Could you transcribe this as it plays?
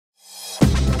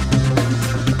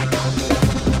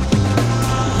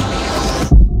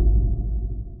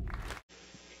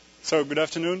So good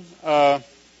afternoon. As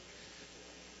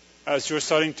you're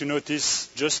starting to notice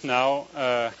just now,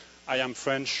 I am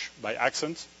French by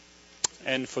accent.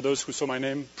 And for those who saw my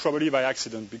name, probably by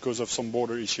accident because of some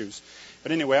border issues.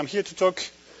 But anyway, I'm here to talk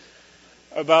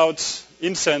about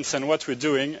imsense and what we're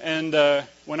doing. And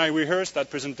when I rehearsed that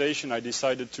presentation, I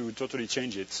decided to totally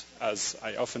change it, as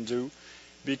I often do,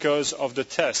 because of the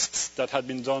tests that had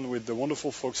been done with the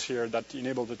wonderful folks here that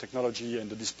enabled the technology and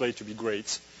the display to be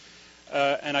great.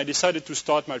 And I decided to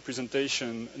start my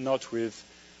presentation not with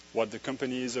what the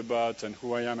company is about and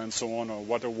who I am and so on, or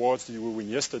what awards did we win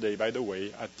yesterday, by the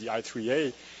way, at the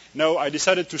I3A. No, I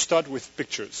decided to start with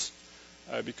pictures,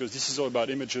 because this is all about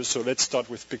images, so let's start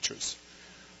with pictures.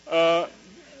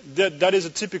 That is a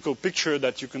typical picture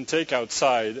that you can take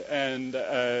outside, and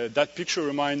that picture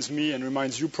reminds me and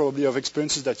reminds you probably of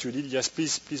experiences that you did. Yes,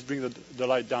 please bring the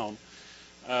light down.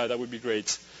 That would be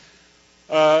great.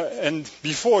 And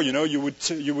before, you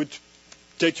would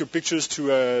take your pictures to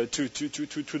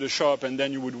the shop, and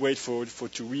then you would wait for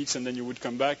 2 weeks, and then you would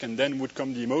come back, and then would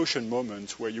come the emotion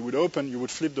moment where you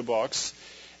would flip the box,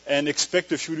 and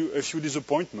expect a few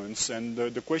disappointments. And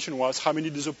the question was, how many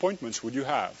disappointments would you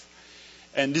have?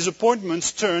 And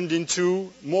disappointments turned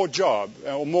into more job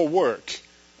or more work,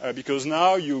 because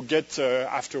now you get,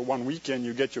 after 1 weekend,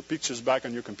 you get your pictures back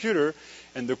on your computer,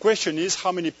 and the question is,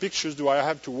 how many pictures do I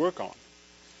have to work on?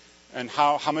 And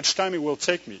how much time it will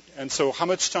take me. And so how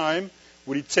much time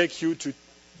would it take you to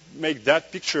make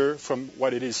that picture from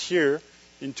what it is here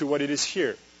into what it is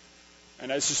here?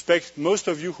 And I suspect most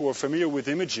of you who are familiar with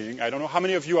imaging, I don't know how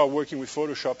many of you are working with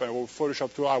Photoshop or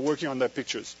Photoshop 2 are working on their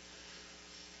pictures.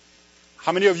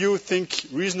 How many of you think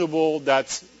reasonable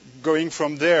that going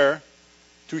from there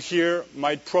to here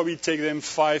might probably take them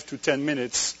 5 to 10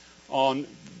 minutes on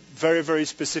very, very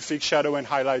specific shadow and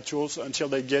highlight tools until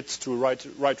they get to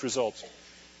right result?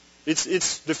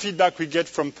 It's the feedback we get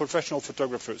from professional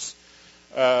photographers.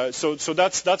 So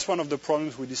that's one of the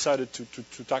problems we decided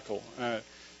to tackle,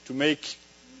 to make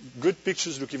good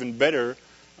pictures look even better,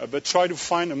 but try to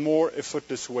find a more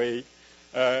effortless way,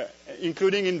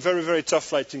 including in very, very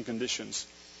tough lighting conditions.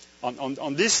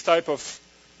 On this type of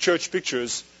church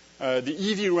pictures, the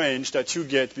EV range that you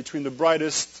get between the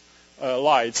brightest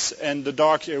lights and the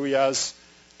dark areas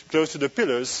close to the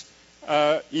pillars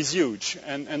is huge.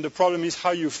 And the problem is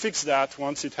how you fix that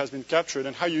once it has been captured,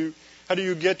 and how do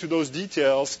you get to those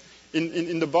details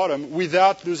in the bottom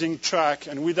without losing track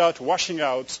and without washing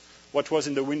out what was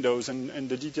in the windows and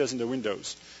the details in the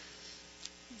windows.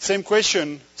 Same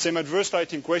question, same adverse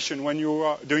lighting question when you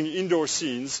are doing indoor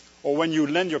scenes or when you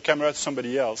lend your camera to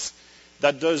somebody else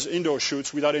that does indoor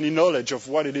shoots without any knowledge of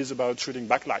what it is about shooting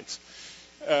backlights.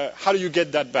 How do you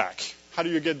get that back? How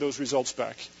do you get those results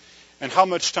back? And how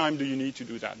much time do you need to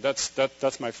do that?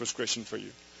 That's my first question for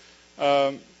you.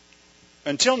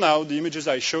 Until now, the images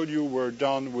I showed you were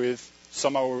done with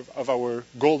some of our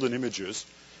golden images.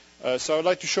 So I'd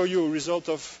like to show you a result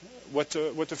of what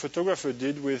a photographer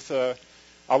did with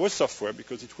our software,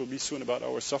 because it will be soon about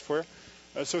our software.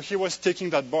 So he was taking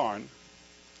that barn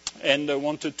and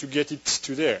wanted to get it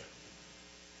to there.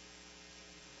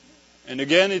 And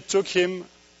again, it took him,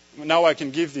 now I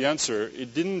can give the answer,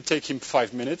 it didn't take him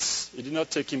 5 minutes, it did not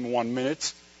take him 1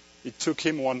 minute, it took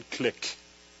him 1 click.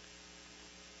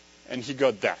 And he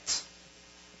got that.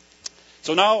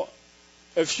 So now,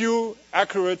 a few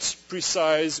accurate,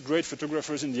 precise, great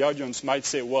photographers in the audience might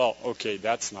say, well, okay,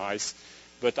 that's nice,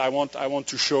 but I want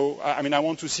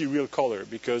to see real color,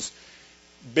 because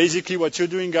basically what you're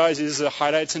doing, guys, is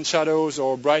highlights and shadows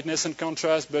or brightness and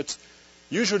contrast, but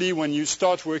usually when you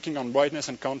start working on brightness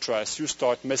and contrast, you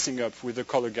start messing up with the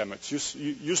color gamut.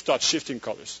 You start shifting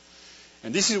colors.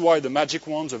 And this is why the magic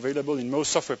wands available in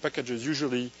most software packages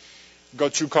usually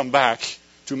got you come back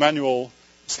to manual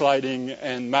sliding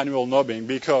and manual knobbing,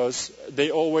 because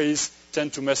they always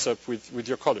tend to mess up with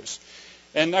your colors.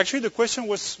 And actually the question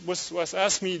was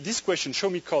asked me, this question, show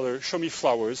me color, show me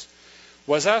flowers,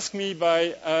 was asked me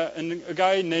by a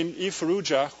guy named Yves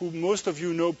Ferrugia, who most of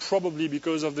you know probably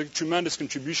because of the tremendous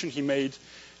contribution he made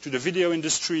to the video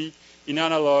industry in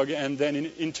analog, and then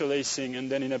in interlacing,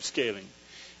 and then in upscaling.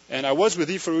 And I was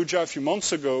with Yves Ferrugia a few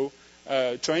months ago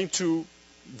trying to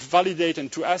validate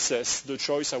and to assess the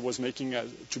choice I was making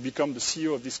to become the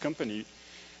CEO of this company.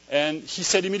 And he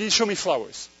said immediately, show me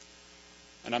flowers.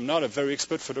 And I'm not a very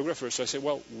expert photographer, so I said,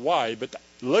 well, why? But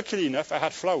luckily enough, I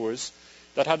had flowers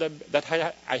that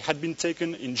I had been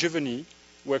taken in Giverny,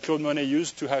 where Claude Monet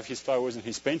used to have his flowers in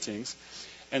his paintings.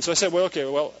 And so I said, well, okay,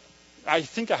 well, I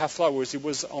think I have flowers. It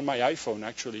was on my iPhone,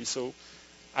 actually. So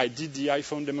I did the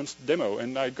iPhone demo,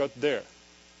 and I got there.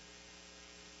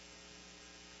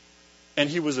 And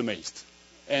he was amazed.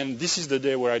 And this is the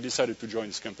day where I decided to join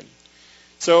this company.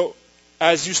 So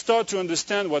as you start to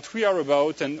understand what we are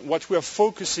about and what we are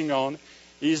focusing on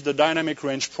is the dynamic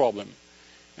range problem.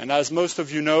 And as most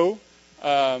of you know,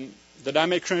 the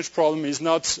dynamic range problem is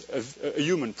not a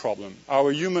human problem.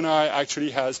 Our human eye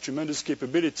actually has tremendous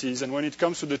capabilities, and when it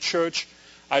comes to the church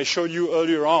I showed you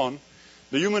earlier on,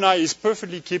 the human eye is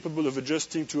perfectly capable of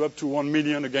adjusting to up to 1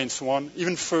 million against 1,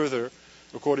 even further,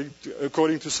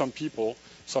 according to some people,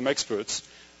 some experts.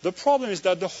 The problem is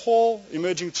that the whole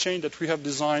emerging chain that we have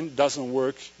designed doesn't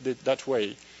work that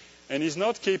way, and is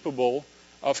not capable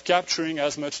of capturing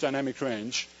as much dynamic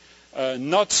range.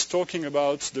 Not talking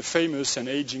about the famous and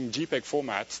aging JPEG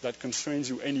format that constrains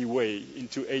you anyway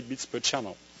into 8 bits per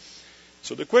channel.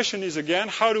 So the question is again,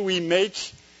 how do we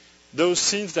make those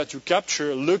scenes that you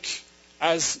capture look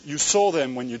as you saw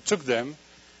them when you took them,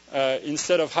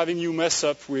 instead of having you mess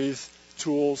up with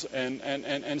tools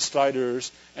and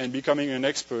sliders and becoming an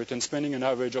expert and spending an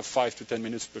average of 5 to 10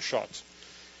 minutes per shot?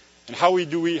 And how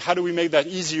do we make that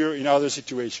easier in other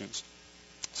situations?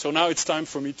 So now it's time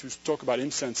for me to talk about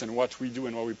imsense and what we do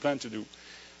and what we plan to do.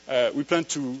 We plan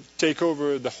to take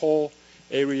over the whole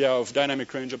area of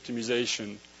dynamic range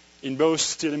optimization in both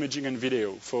still imaging and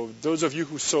video. For those of you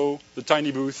who saw the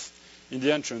tiny booth in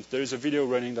the entrance, there is a video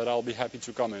running that I'll be happy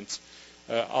to comment.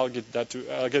 I'll get back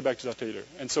to that later.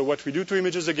 And so what we do to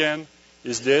images again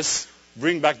is this: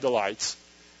 bring back the light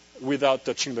without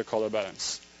touching the color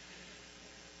balance.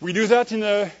 We do that in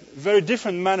a very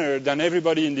different manner than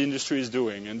everybody in the industry is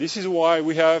doing, and this is why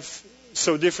we have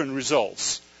so different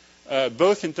results.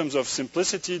 Both in terms of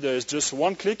simplicity, there is just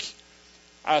one click.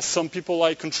 As some people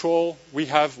like control, we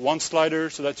have one slider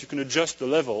so that you can adjust the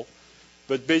level,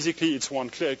 but basically it's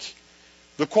one click.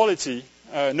 The quality,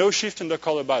 no shift in the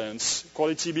color balance,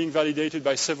 quality being validated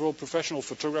by several professional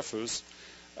photographers,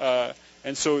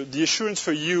 and so the assurance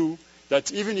for you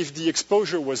that even if the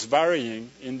exposure was varying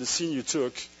in the scene you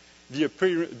took, the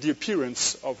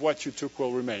appearance of what you took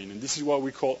will remain. And this is what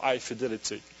we call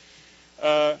eye-fidelity.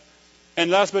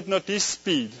 And last but not least,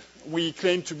 speed. We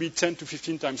claim to be 10 to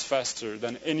 15 times faster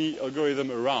than any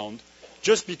algorithm around,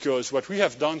 just because what we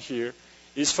have done here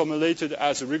is formulated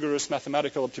as a rigorous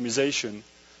mathematical optimization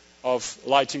of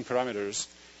lighting parameters.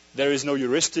 There is no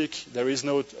heuristic. There is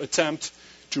no attempt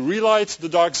to relight the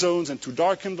dark zones and to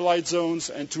darken the light zones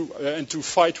and to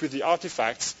fight with the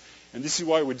artifacts. And this is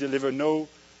why we deliver no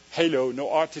halo, no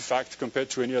artifact compared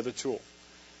to any other tool.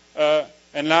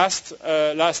 And last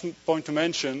point to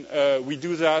mention, we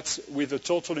do that with a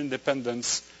total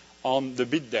independence on the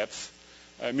bit depth,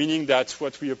 meaning that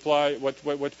what we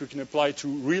can apply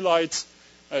to relight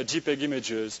JPEG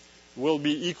images will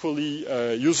be equally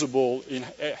usable in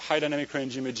high dynamic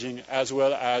range imaging as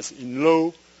well as in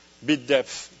low bit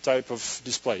depth type of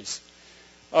displays.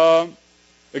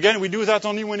 Again, we do that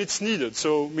only when it's needed,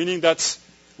 so meaning that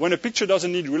when a picture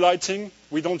doesn't need relighting,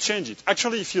 we don't change it.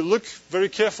 Actually, if you look very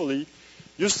carefully,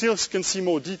 you still can see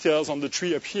more details on the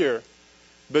tree up here,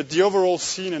 but the overall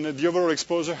scene and the overall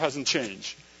exposure hasn't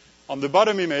changed. On the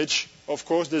bottom image, of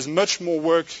course, there's much more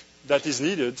work that is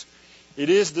needed. It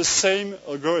is the same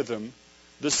algorithm,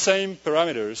 the same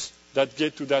parameters that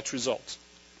get to that result.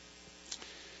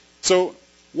 So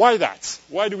why that?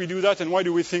 Why do we do that, and why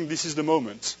do we think this is the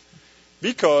moment?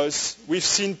 Because we've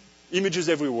seen images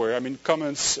everywhere. I mean,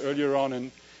 comments earlier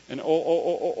on, and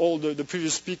all the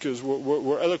previous speakers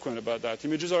were eloquent about that.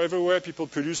 Images are everywhere. People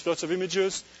produce lots of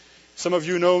images. Some of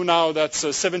you know now that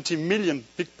 70 million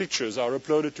pictures are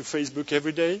uploaded to Facebook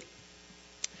every day.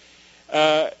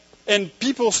 And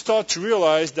people start to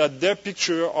realize that their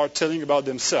pictures are telling about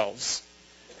themselves.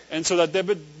 And so that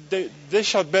they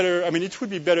should better, I mean, it would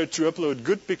be better to upload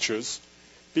good pictures,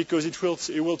 because it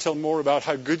will tell more about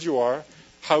how good you are,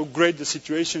 how great the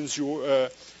situations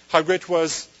how great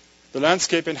was the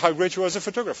landscape, and how great you are as a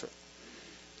photographer.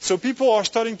 So people are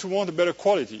starting to want a better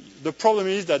quality. The problem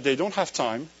is that they don't have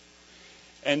time,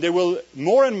 and they will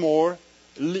more and more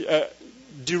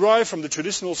derive from the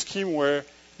traditional scheme where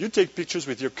you take pictures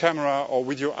with your camera or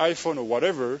with your iPhone or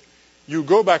whatever, you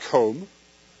go back home,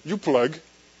 you plug,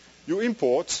 you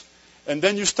import, and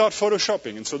then you start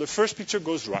photoshopping. And so the first picture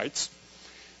goes right.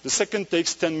 The second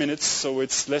takes 10 minutes, so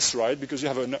it's less right because you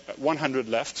have 100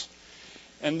 left.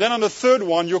 And then on the third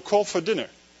one, you're called for dinner.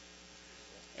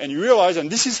 And you realize, and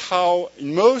this is how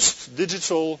in most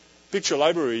digital picture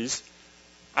libraries,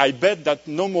 I bet that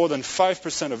no more than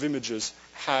 5% of images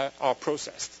are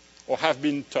processed or have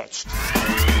been touched.